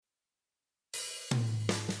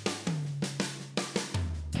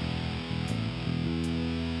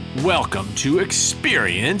Welcome to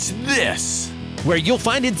Experience This, where you'll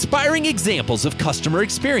find inspiring examples of customer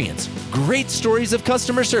experience, great stories of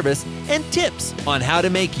customer service, and tips on how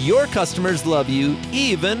to make your customers love you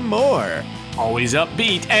even more. Always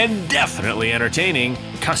upbeat and definitely entertaining,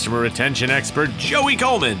 customer retention expert Joey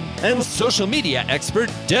Coleman and social media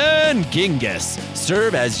expert Dan Gingiss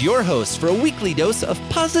serve as your hosts for a weekly dose of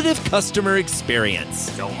positive customer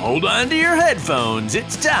experience. So hold on to your headphones.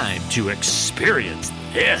 It's time to experience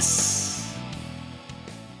this.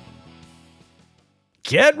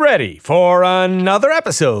 Get ready for another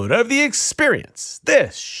episode of the Experience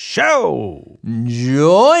This show.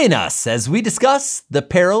 Join us as we discuss the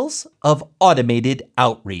perils of automated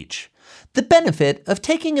outreach, the benefit of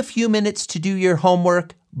taking a few minutes to do your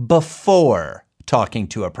homework before talking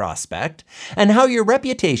to a prospect, and how your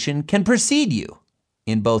reputation can precede you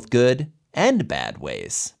in both good and bad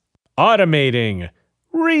ways. Automating,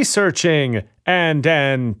 researching, and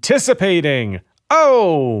anticipating.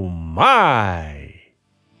 Oh my!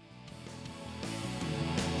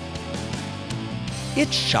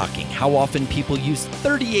 It's shocking how often people use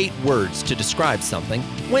 38 words to describe something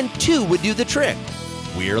when 2 would do the trick.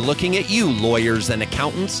 We're looking at you, lawyers and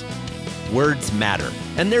accountants. Words matter,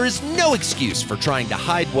 and there is no excuse for trying to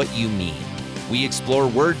hide what you mean. We explore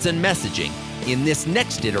words and messaging in this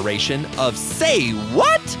next iteration of Say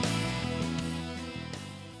What?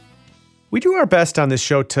 We do our best on this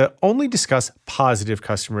show to only discuss positive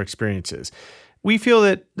customer experiences. We feel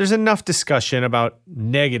that there's enough discussion about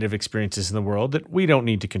negative experiences in the world that we don't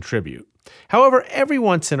need to contribute. However, every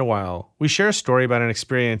once in a while, we share a story about an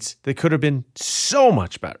experience that could have been so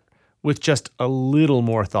much better with just a little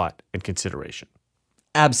more thought and consideration.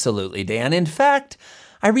 Absolutely, Dan. In fact,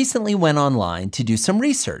 I recently went online to do some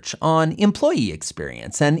research on employee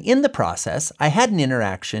experience, and in the process, I had an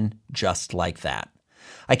interaction just like that.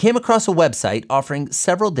 I came across a website offering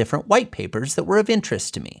several different white papers that were of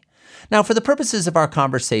interest to me. Now, for the purposes of our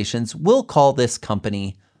conversations, we'll call this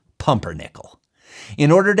company Pumpernickel. In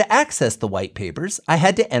order to access the white papers, I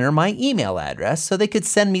had to enter my email address so they could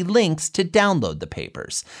send me links to download the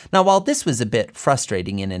papers. Now, while this was a bit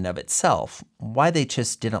frustrating in and of itself, why they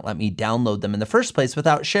just didn't let me download them in the first place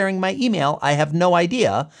without sharing my email, I have no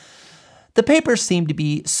idea. The papers seemed to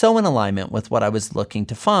be so in alignment with what I was looking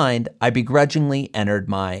to find, I begrudgingly entered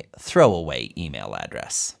my throwaway email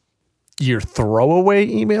address. Your throwaway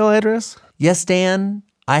email address? Yes, Dan,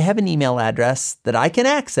 I have an email address that I can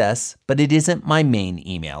access, but it isn't my main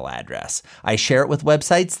email address. I share it with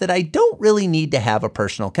websites that I don't really need to have a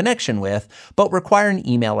personal connection with, but require an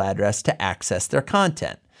email address to access their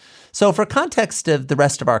content. So for context of the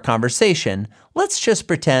rest of our conversation, let's just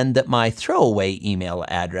pretend that my throwaway email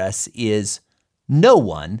address is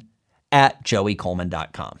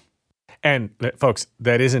noone@joeycoleman.com. And folks,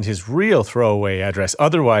 that isn't his real throwaway address.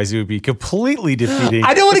 Otherwise, it would be completely defeating.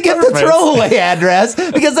 I don't want to give the throwaway address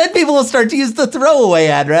because then people will start to use the throwaway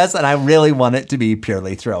address, and I really want it to be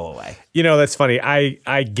purely throwaway. You know, that's funny.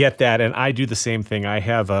 I get that, and I do the same thing. I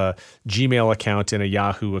have a Gmail account and a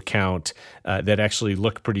Yahoo account that actually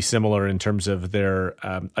look pretty similar in terms of their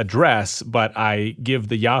address, but I give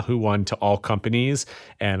the Yahoo one to all companies,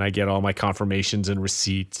 and I get all my confirmations and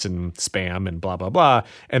receipts and spam and blah, blah, blah.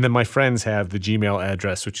 And then my friends have the Gmail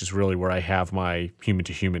address, which is really where I have my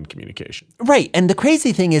human-to-human communication. Right, and the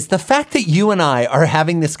crazy thing is the fact that you and I are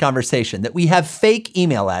having this conversation, that we have fake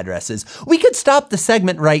email addresses, we could stop the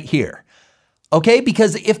segment right here. Okay,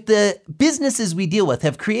 because if the businesses we deal with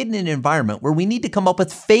have created an environment where we need to come up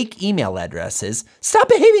with fake email addresses, stop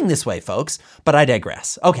behaving this way, folks. But I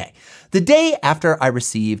digress. Okay, the day after I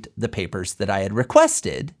received the papers that I had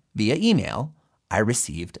requested via email, I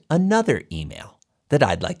received another email that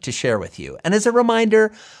I'd like to share with you. And as a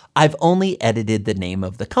reminder, I've only edited the name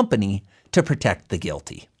of the company to protect the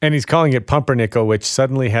guilty. And he's calling it Pumpernickel, which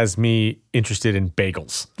suddenly has me interested in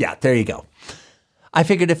bagels. Yeah, there you go. I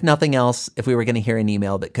figured if nothing else, if we were going to hear an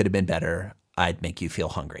email that could have been better, I'd make you feel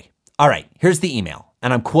hungry. All right, here's the email,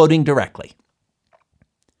 and I'm quoting directly.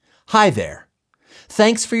 Hi there.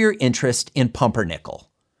 Thanks for your interest in Pumpernickel.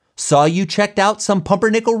 Saw you checked out some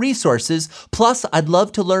Pumpernickel resources, plus I'd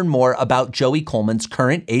love to learn more about Joey Coleman's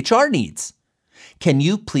current HR needs. Can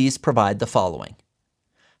you please provide the following?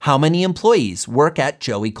 How many employees work at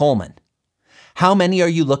Joey Coleman? How many are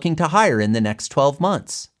you looking to hire in the next 12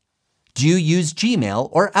 months? Do you use Gmail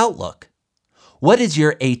or Outlook? What is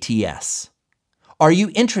your ATS? Are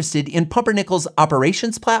you interested in Pumpernickel's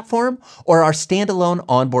operations platform or our standalone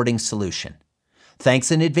onboarding solution?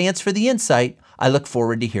 Thanks in advance for the insight. I look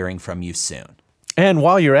forward to hearing from you soon. And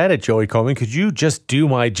while you're at it, Joey Coleman, could you just do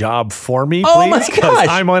my job for me, please? Oh my gosh.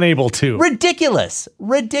 I'm unable to. Ridiculous.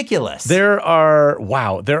 There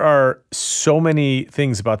are so many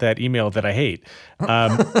things about that email that I hate.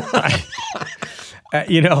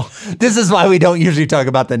 This is why we don't usually talk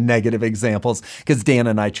about the negative examples, because Dan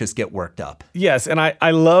and I just get worked up. Yes, and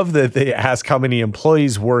I love that they ask how many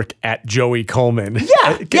employees work at Joey Coleman.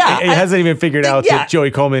 Yeah. It hasn't even figured out that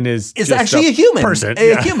Joey Coleman is actually a human person.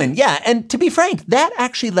 A human, yeah. And to be frank, that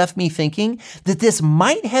actually left me thinking that this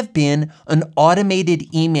might have been an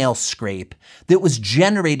automated email scrape that was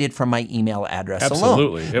generated from my email address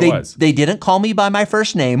Absolutely, alone. it was. They didn't call me by my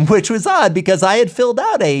first name, which was odd because I had filled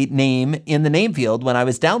out a name in the name field when I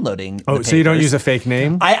was downloading the papers. So you don't use a fake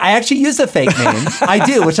name? I actually use a fake name. I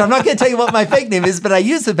do, which I'm not going to tell you what my fake name is, but I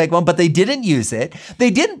use a fake one, but they didn't use it.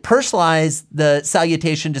 They didn't personalize the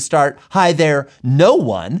salutation to start, "Hi there, no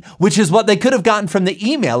one," which is what they could have gotten from the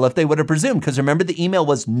email if they would have presumed, because remember the email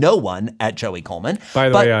was no1@Joey Coleman. By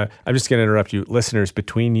the way, I'm just going to interrupt you. Listeners,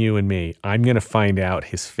 between you and me, I'm going to find out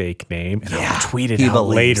his fake name and I'll tweet it out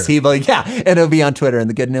later. And it'll be on Twitter. And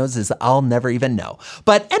the good news is I'll never even know.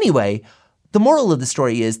 But anyway, the moral of the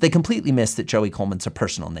story is they completely missed that Joey Coleman's a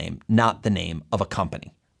personal name, not the name of a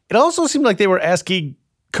company. It also seemed like they were asking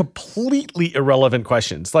completely irrelevant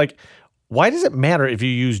questions. Like, why does it matter if you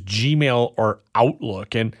use Gmail or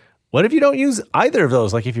Outlook? And what if you don't use either of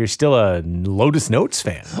those? Like if you're still a Lotus Notes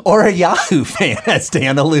fan. Or a Yahoo fan, as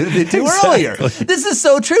Dan alluded to earlier. This is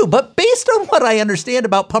so true. But based on what I understand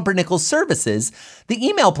about Pumpernickel's services, the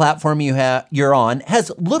email platform you're on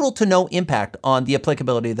has little to no impact on the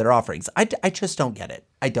applicability of their offerings. I just don't get it.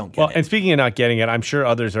 I don't get it. And speaking of not getting it, I'm sure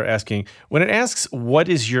others are asking, when it asks, what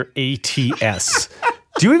is your ATS?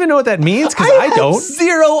 Do you even know what that means? Because I don't.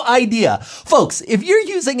 Zero idea. Folks, if you're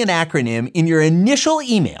using an acronym in your initial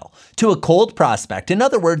email to a cold prospect, in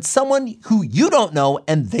other words, someone who you don't know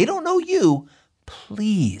and they don't know you,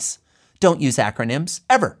 please don't use acronyms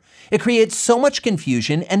ever. It creates so much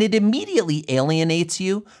confusion and it immediately alienates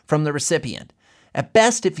you from the recipient. At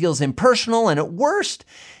best, it feels impersonal, and at worst,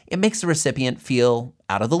 it makes the recipient feel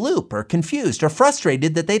out of the loop or confused or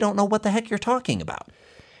frustrated that they don't know what the heck you're talking about.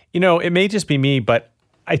 It may just be me, but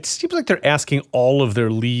it seems like they're asking all of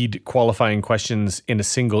their lead qualifying questions in a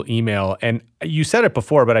single email. And you said it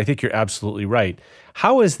before, but I think you're absolutely right.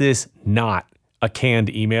 How is this not a canned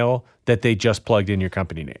email that they just plugged in your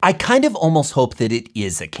company name? I kind of almost hope that it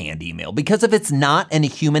is a canned email, because if it's not and a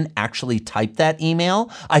human actually typed that email,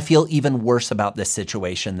 I feel even worse about this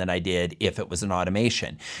situation than I did if it was an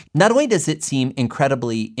automation. Not only does it seem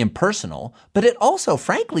incredibly impersonal, but it also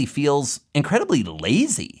frankly feels incredibly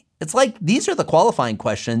lazy. It's like these are the qualifying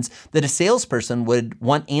questions that a salesperson would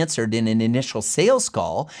want answered in an initial sales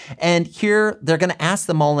call, and here they're going to ask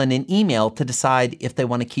them all in an email to decide if they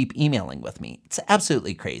want to keep emailing with me. It's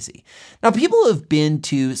absolutely crazy. Now, people who have been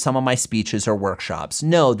to some of my speeches or workshops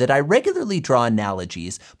know that I regularly draw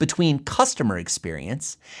analogies between customer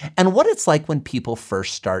experience and what it's like when people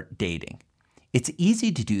first start dating. It's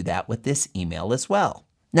easy to do that with this email as well.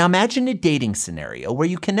 Now imagine a dating scenario where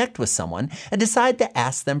you connect with someone and decide to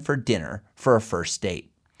ask them for dinner for a first date.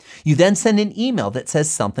 You then send an email that says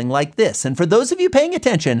something like this. And for those of you paying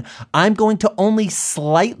attention, I'm going to only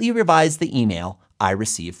slightly revise the email I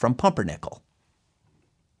received from Pumpernickel.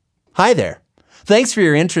 Hi there. Thanks for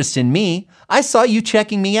your interest in me. I saw you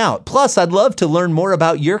checking me out. Plus, I'd love to learn more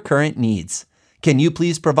about your current needs. Can you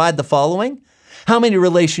please provide the following? How many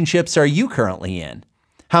relationships are you currently in?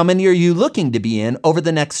 How many are you looking to be in over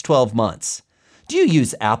the next 12 months? Do you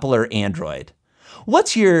use Apple or Android?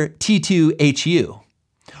 What's your T2HU?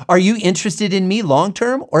 Are you interested in me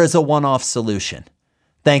long-term or as a one-off solution?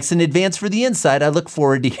 Thanks in advance for the insight. I look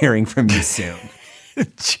forward to hearing from you soon.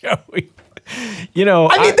 Joey,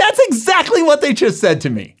 that's exactly what they just said to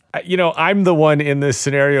me. I'm the one in this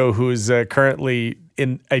scenario who's currently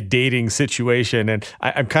in a dating situation. And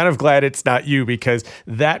I'm kind of glad it's not you, because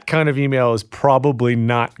that kind of email is probably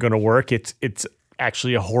not going to work. It's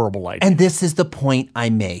actually a horrible idea. And this is the point I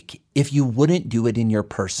make. If you wouldn't do it in your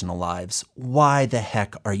personal lives, why the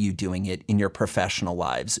heck are you doing it in your professional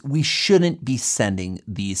lives? We shouldn't be sending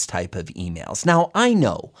these type of emails. Now, I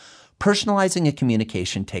know personalizing a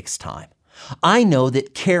communication takes time. I know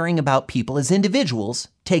that caring about people as individuals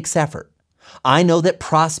takes effort. I know that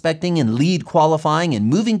prospecting and lead qualifying and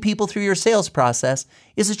moving people through your sales process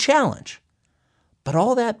is a challenge. But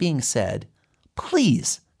all that being said,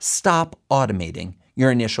 please stop automating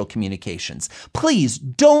your initial communications. Please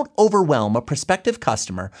don't overwhelm a prospective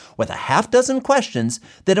customer with a half dozen questions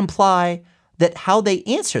that imply that how they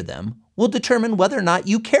answer them will determine whether or not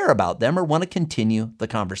you care about them or want to continue the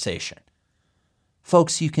conversation.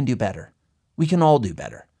 Folks, you can do better. We can all do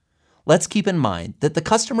better. Let's keep in mind that the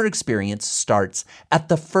customer experience starts at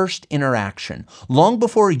the first interaction, long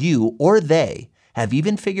before you or they have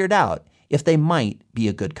even figured out if they might be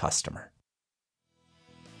a good customer.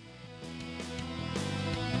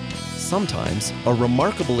 Sometimes a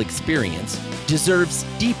remarkable experience deserves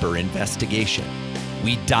deeper investigation.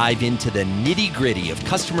 We dive into the nitty-gritty of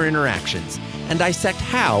customer interactions and dissect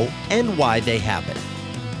how and why they happen.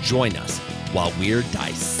 Join us while we're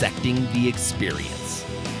dissecting the experience.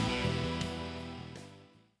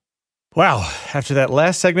 Wow, after that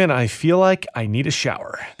last segment, I feel like I need a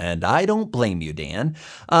shower. And I don't blame you, Dan.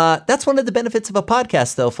 That's one of the benefits of a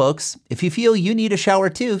podcast, though, folks. If you feel you need a shower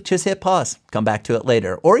too, just hit pause. Come back to it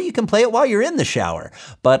later. Or you can play it while you're in the shower.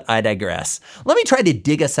 But I digress. Let me try to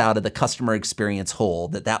dig us out of the customer experience hole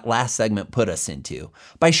that last segment put us into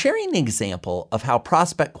by sharing an example of how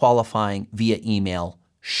prospect qualifying via email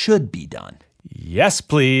should be done. Yes,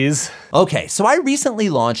 please. Okay, so I recently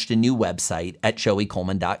launched a new website at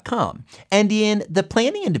joeycoleman.com. And in the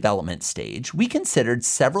planning and development stage, we considered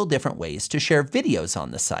several different ways to share videos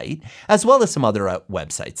on the site, as well as some other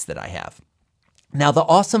websites that I have. Now, the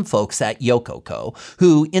awesome folks at Yococo,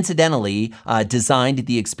 who incidentally designed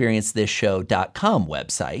the ExperienceThisShow.com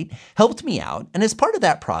website, helped me out, and as part of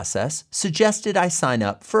that process, suggested I sign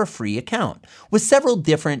up for a free account with several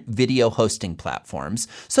different video hosting platforms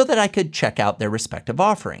so that I could check out their respective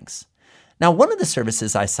offerings. Now, one of the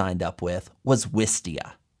services I signed up with was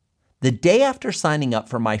Wistia. The day after signing up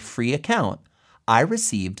for my free account, I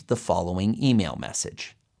received the following email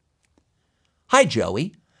message. Hi,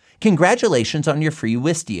 Joey. Congratulations on your free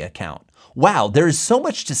Wistia account. Wow, there is so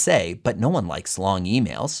much to say, but no one likes long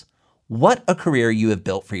emails. What a career you have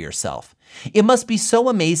built for yourself. It must be so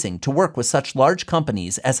amazing to work with such large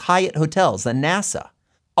companies as Hyatt Hotels and NASA.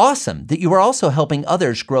 Awesome that you are also helping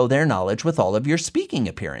others grow their knowledge with all of your speaking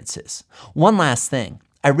appearances. One last thing.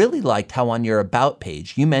 I really liked how on your About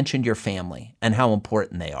page you mentioned your family and how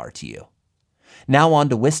important they are to you. Now on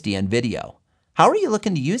to Wistia and video. How are you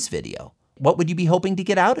looking to use video? What would you be hoping to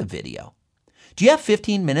get out of video? Do you have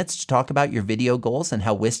 15 minutes to talk about your video goals and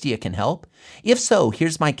how Wistia can help? If so,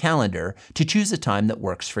 here's my calendar to choose a time that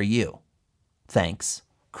works for you. Thanks,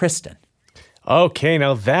 Kristen. Okay,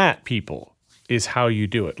 now that, people, is how you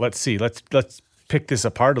do it. Let's see. Let's pick this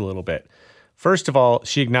apart a little bit. First of all,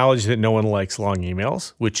 she acknowledged that no one likes long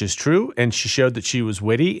emails, which is true, and she showed that she was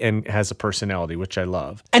witty and has a personality, which I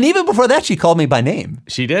love. And even before that, she called me by name.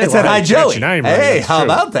 She did? And said, hi, Joey. Hey, how true.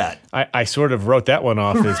 about that? I sort of wrote that one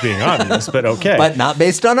off as being obvious, but okay. But not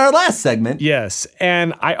based on our last segment. Yes,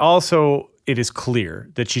 and I also... It is clear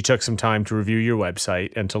that she took some time to review your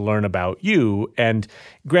website and to learn about you. And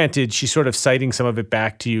granted, she's sort of citing some of it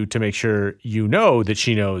back to you to make sure you know that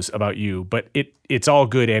she knows about you. But it's all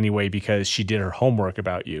good anyway because she did her homework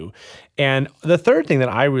about you. And the third thing that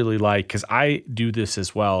I really like, because I do this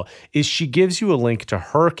as well, is she gives you a link to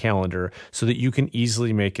her calendar so that you can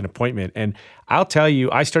easily make an appointment. And I'll tell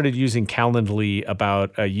you, I started using Calendly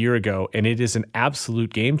about a year ago, and it is an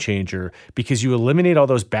absolute game changer because you eliminate all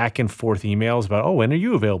those back and forth emails about, oh, when are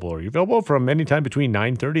you available? Are you available from any time between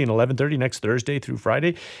 9:30 and 11:30 next Thursday through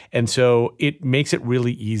Friday? And so it makes it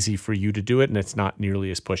really easy for you to do it, and it's not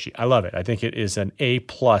nearly as pushy. I love it. I think it is an A+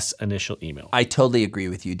 initial email. I totally agree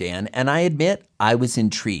with you, Dan. And I admit I was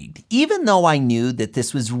intrigued. Even though I knew that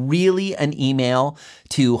this was really an email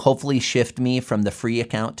to hopefully shift me from the free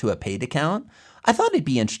account to a paid account, I thought it'd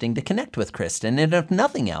be interesting to connect with Kristen and, if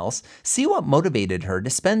nothing else, see what motivated her to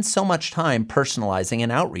spend so much time personalizing an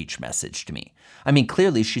outreach message to me. I mean,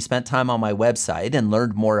 clearly she spent time on my website and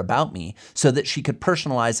learned more about me so that she could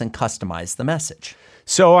personalize and customize the message.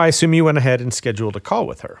 So I assume you went ahead and scheduled a call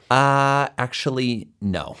with her. Actually,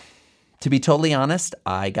 no. To be totally honest,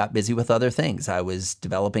 I got busy with other things. I was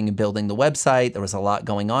developing and building the website. There was a lot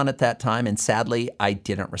going on at that time, and sadly, I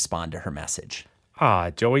didn't respond to her message.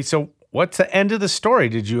 Joey, so what's the end of the story?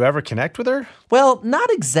 Did you ever connect with her? Well,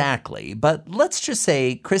 not exactly, but let's just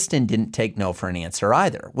say Kristen didn't take no for an answer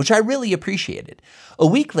either, which I really appreciated. A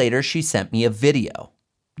week later, she sent me a video.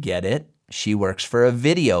 Get it? She works for a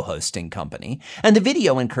video hosting company, and the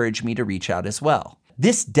video encouraged me to reach out as well.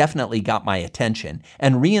 This definitely got my attention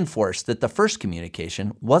and reinforced that the first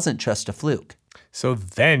communication wasn't just a fluke. So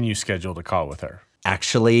then you scheduled a call with her.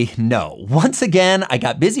 Actually, no. Once again, I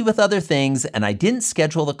got busy with other things and I didn't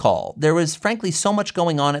schedule the call. There was frankly so much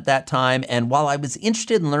going on at that time, and while I was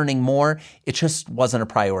interested in learning more, it just wasn't a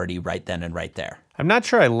priority right then and right there. I'm not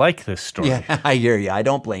sure I like this story. Yeah, I hear you. I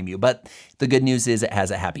don't blame you. But the good news is it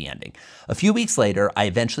has a happy ending. A few weeks later, I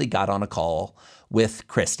eventually got on a call with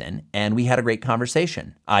Kristen, and we had a great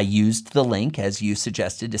conversation. I used the link, as you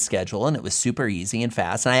suggested, to schedule, and it was super easy and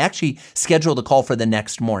fast. And I actually scheduled a call for the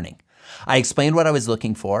next morning. I explained what I was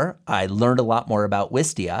looking for. I learned a lot more about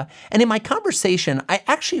Wistia. And in my conversation, I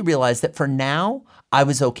actually realized that for now, I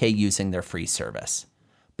was okay using their free service.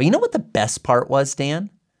 But you know what the best part was, Dan?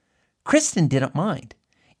 Kristen didn't mind.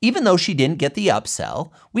 Even though she didn't get the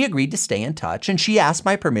upsell, we agreed to stay in touch, and she asked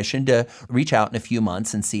my permission to reach out in a few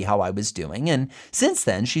months and see how I was doing. And since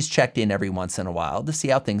then, she's checked in every once in a while to see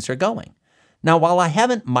how things are going. Now, while I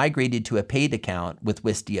haven't migrated to a paid account with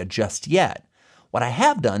Wistia just yet, what I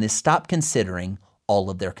have done is stop considering all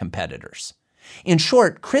of their competitors. In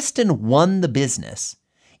short, Kristen won the business,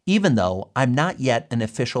 even though I'm not yet an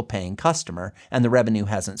official paying customer and the revenue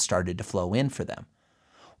hasn't started to flow in for them.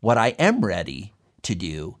 What I am ready to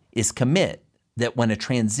do is commit that when a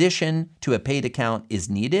transition to a paid account is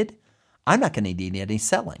needed, I'm not going to need any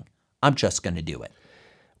selling. I'm just going to do it.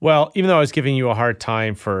 Well, even though I was giving you a hard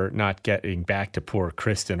time for not getting back to poor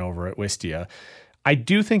Kristen over at Wistia, I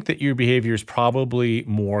do think that your behavior is probably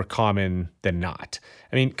more common than not.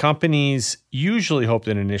 I mean, companies usually hope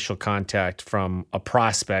that initial contact from a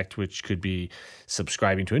prospect, which could be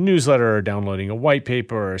subscribing to a newsletter or downloading a white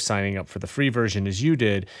paper or signing up for the free version as you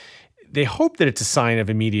did, they hope that it's a sign of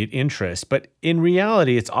immediate interest, but in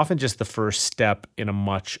reality, it's often just the first step in a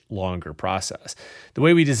much longer process. The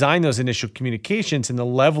way we design those initial communications and the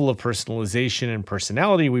level of personalization and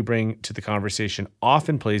personality we bring to the conversation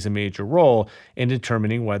often plays a major role in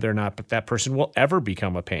determining whether or not that person will ever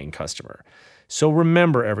become a paying customer. So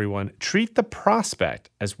remember, everyone, treat the prospect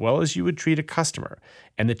as well as you would treat a customer,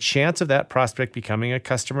 and the chance of that prospect becoming a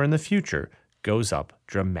customer in the future goes up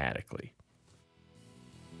dramatically.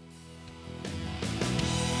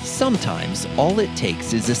 Sometimes all it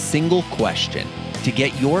takes is a single question to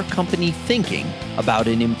get your company thinking about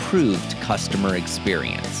an improved customer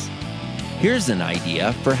experience. Here's an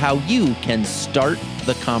idea for how you can start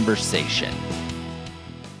the conversation.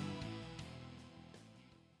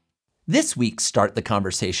 This week's Start the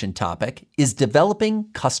Conversation topic is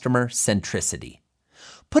developing customer centricity.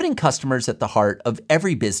 Putting customers at the heart of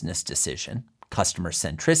every business decision, customer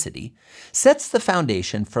centricity, sets the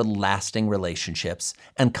foundation for lasting relationships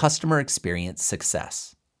and customer experience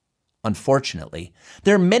success. Unfortunately,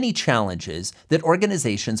 there are many challenges that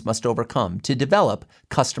organizations must overcome to develop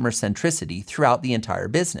customer centricity throughout the entire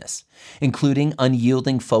business, including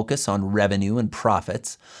unyielding focus on revenue and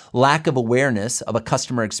profits, lack of awareness of a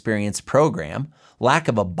customer experience program, lack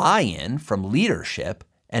of a buy-in from leadership,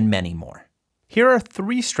 and many more. Here are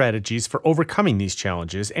 3 strategies for overcoming these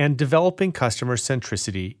challenges and developing customer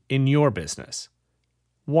centricity in your business.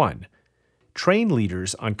 1. Train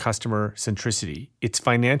leaders on customer centricity, its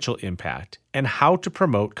financial impact, and how to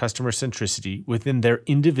promote customer centricity within their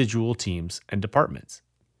individual teams and departments.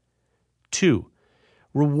 2.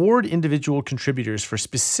 Reward individual contributors for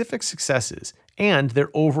specific successes and their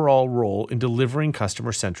overall role in delivering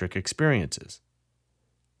customer-centric experiences.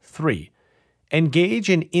 3. Engage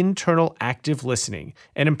in internal active listening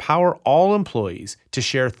and empower all employees to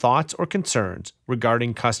share thoughts or concerns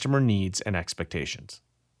regarding customer needs and expectations.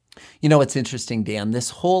 You know, it's interesting, Dan. This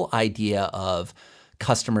whole idea of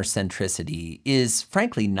customer centricity is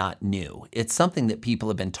frankly not new. It's something that people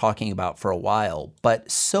have been talking about for a while, but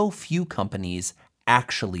so few companies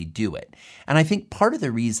actually do it. And I think part of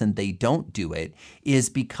the reason they don't do it is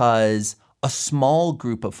because a small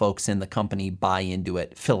group of folks in the company buy into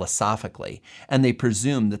it philosophically, and they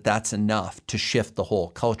presume that that's enough to shift the whole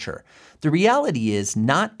culture. The reality is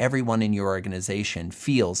not everyone in your organization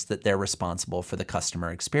feels that they're responsible for the customer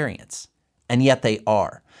experience, and yet they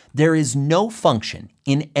are. There is no function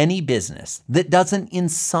in any business that doesn't in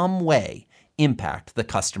some way impact the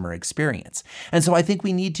customer experience. And so I think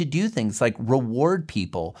we need to do things like reward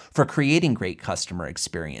people for creating great customer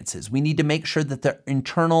experiences. We need to make sure that the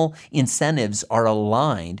internal incentives are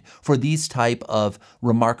aligned for these type of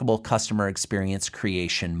remarkable customer experience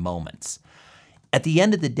creation moments. At the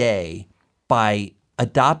end of the day, by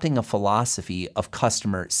adopting a philosophy of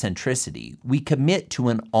customer centricity, we commit to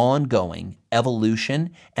an ongoing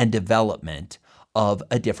evolution and development of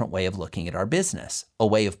a different way of looking at our business, a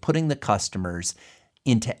way of putting the customers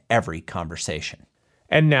into every conversation.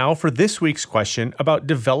 And now for this week's question about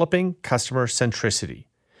developing customer centricity.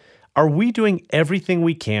 Are we doing everything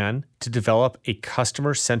we can to develop a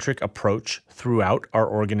customer-centric approach throughout our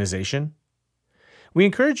organization? We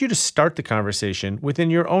encourage you to start the conversation within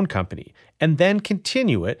your own company and then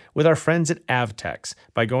continue it with our friends at Avtex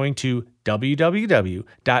by going to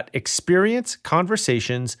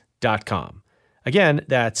www.experienceconversations.com. Again,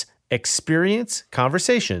 that's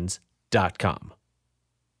experienceconversations.com.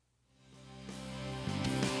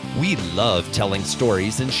 We love telling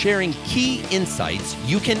stories and sharing key insights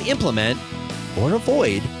you can implement or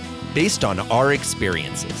avoid based on our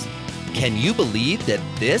experiences. Can you believe that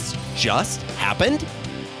this just happened?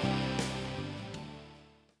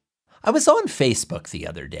 I was on Facebook the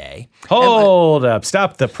other day. Hold up.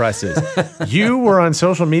 Stop the presses. You were on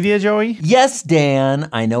social media, Joey? Yes, Dan.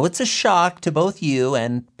 I know it's a shock to both you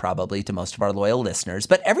and probably to most of our loyal listeners,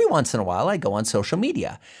 but every once in a while I go on social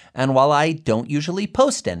media. And while I don't usually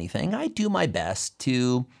post anything, I do my best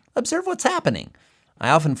to observe what's happening. I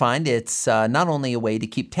often find it's not only a way to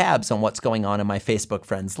keep tabs on what's going on in my Facebook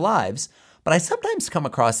friends' lives, but I sometimes come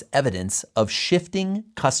across evidence of shifting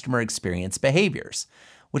customer experience behaviors,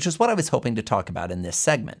 which is what I was hoping to talk about in this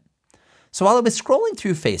segment. So while I was scrolling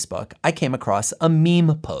through Facebook, I came across a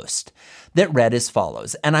meme post that read as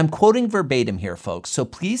follows, and I'm quoting verbatim here, folks, so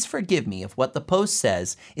please forgive me if what the post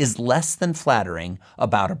says is less than flattering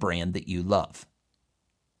about a brand that you love.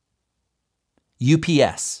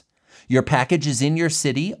 UPS. Your package is in your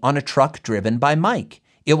city on a truck driven by Mike.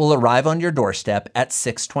 It will arrive on your doorstep at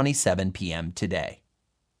 6:27 p.m. today.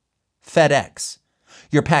 FedEx.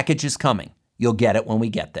 Your package is coming. You'll get it when we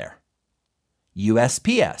get there.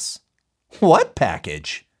 USPS. What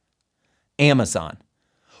package? Amazon.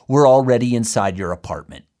 We're already inside your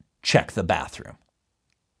apartment. Check the bathroom.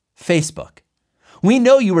 Facebook. We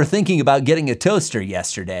know you were thinking about getting a toaster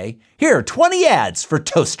yesterday. Here are 20 ads for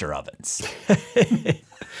toaster ovens.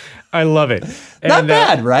 I love it. Not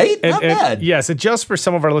bad, right? Not bad. Yes, and just for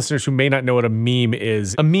some of our listeners who may not know what a meme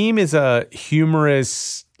is a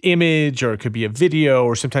humorous image, or it could be a video,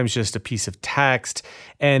 or sometimes just a piece of text.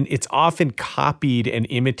 And it's often copied and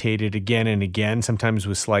imitated again and again, sometimes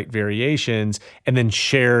with slight variations, and then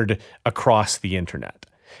shared across the internet.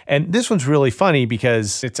 And this one's really funny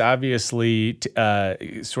because it's obviously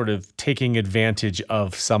sort of taking advantage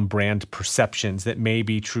of some brand perceptions that may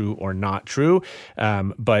be true or not true,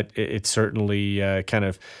 but it's certainly kind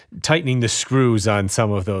of tightening the screws on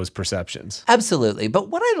some of those perceptions. Absolutely. But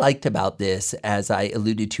what I liked about this, as I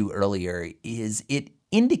alluded to earlier, is it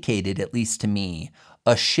indicated, at least to me,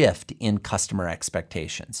 a shift in customer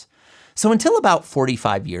expectations. So until about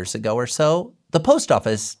 45 years ago or so, the post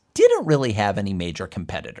office didn't really have any major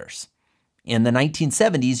competitors. In the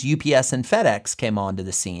 1970s, UPS and FedEx came onto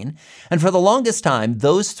the scene, and for the longest time,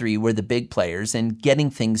 those three were the big players in getting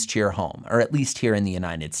things to your home, or at least here in the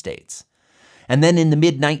United States. And then in the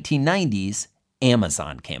mid-1990s,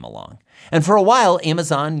 Amazon came along. And for a while,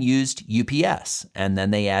 Amazon used UPS, and then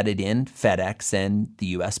they added in FedEx and the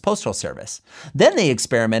U.S. Postal Service. Then they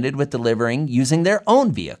experimented with delivering using their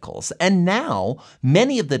own vehicles, and now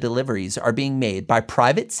many of the deliveries are being made by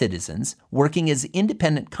private citizens working as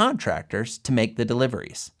independent contractors to make the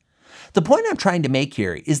deliveries. The point I'm trying to make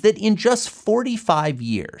here is that in just 45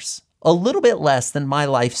 years, a little bit less than my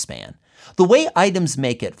lifespan, the way items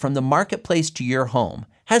make it from the marketplace to your home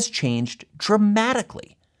has changed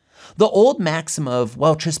dramatically. The old maxim of,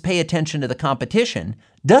 well, just pay attention to the competition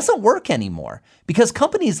doesn't work anymore because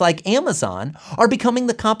companies like Amazon are becoming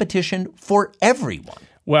the competition for everyone.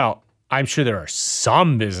 Well, I'm sure there are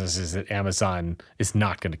some businesses that Amazon is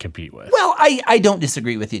not going to compete with. Well, I don't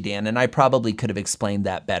disagree with you, Dan, and I probably could have explained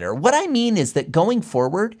that better. What I mean is that going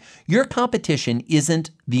forward, your competition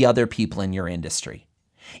isn't the other people in your industry.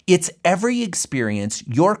 It's every experience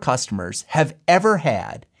your customers have ever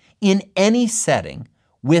had in any setting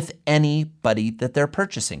with anybody that they're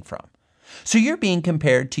purchasing from. So you're being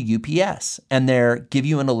compared to UPS, and they're give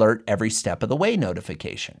you an alert every step of the way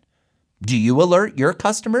notification. Do you alert your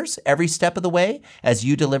customers every step of the way as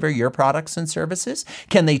you deliver your products and services?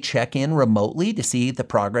 Can they check in remotely to see the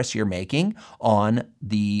progress you're making on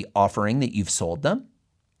the offering that you've sold them?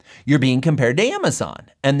 You're being compared to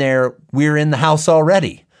Amazon, and we're in the house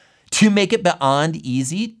already. To make it beyond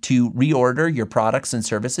easy to reorder your products and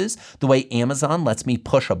services the way Amazon lets me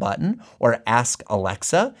push a button or ask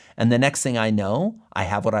Alexa, and the next thing I know, I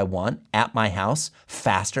have what I want at my house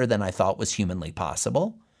faster than I thought was humanly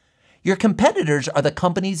possible. Your competitors are the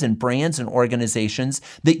companies and brands and organizations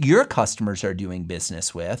that your customers are doing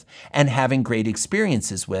business with and having great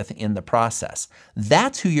experiences with in the process.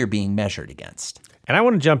 That's who you're being measured against. And I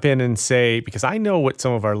want to jump in and say, because I know what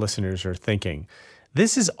some of our listeners are thinking,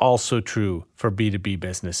 This is also true for B2B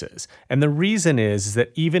businesses. And the reason is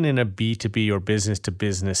that even in a B2B or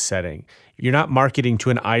business-to-business setting, you're not marketing to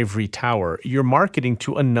an ivory tower. You're marketing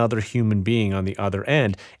to another human being on the other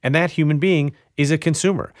end. And that human being is a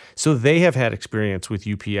consumer. So they have had experience with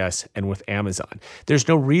UPS and with Amazon. There's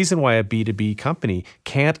no reason why a B2B company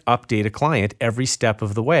can't update a client every step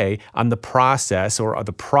of the way on the process or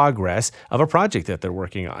the progress of a project that they're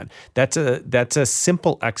working on. That's a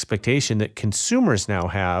simple expectation that consumers now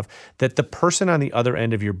have that the person on the other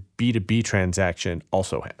end of your B2B transaction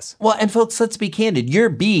also has. Well, and folks, let's be candid. Your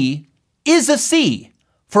B is a C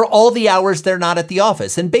for all the hours they're not at the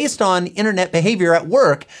office. And based on internet behavior at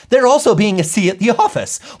work, they're also being a C at the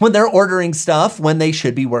office when they're ordering stuff when they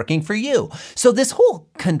should be working for you. So this whole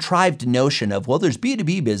contrived notion of, well, there's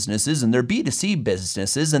B2B businesses and there are B2C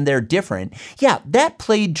businesses and they're different. Yeah, that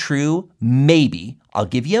played true maybe, I'll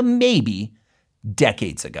give you a maybe,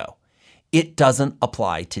 decades ago. It doesn't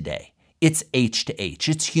apply today. It's H to H.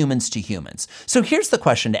 It's humans to humans. So here's the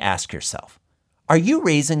question to ask yourself. Are you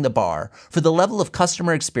raising the bar for the level of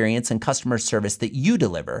customer experience and customer service that you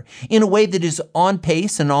deliver in a way that is on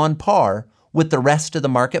pace and on par with the rest of the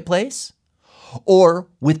marketplace or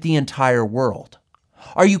with the entire world?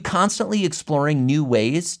 Are you constantly exploring new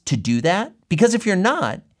ways to do that? Because if you're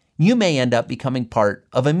not, you may end up becoming part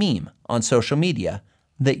of a meme on social media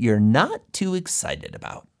that you're not too excited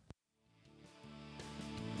about.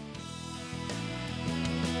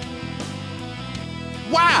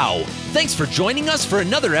 Wow! Thanks for joining us for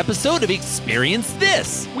another episode of Experience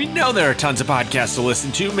This. We know there are tons of podcasts to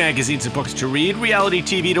listen to, magazines and books to read, reality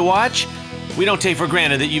TV to watch. We don't take for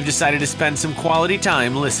granted that you've decided to spend some quality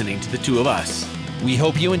time listening to the two of us. We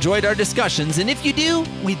hope you enjoyed our discussions, and if you do,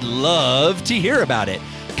 we'd love to hear about it.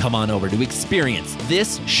 Come on over to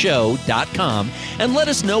experiencethisshow.com and let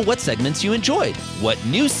us know what segments you enjoyed, what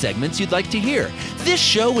new segments you'd like to hear. This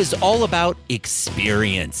show is all about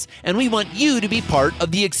experience, and we want you to be part of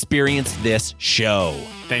the Experience This show.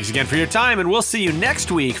 Thanks again for your time, and we'll see you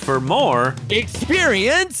next week for more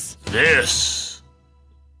Experience This.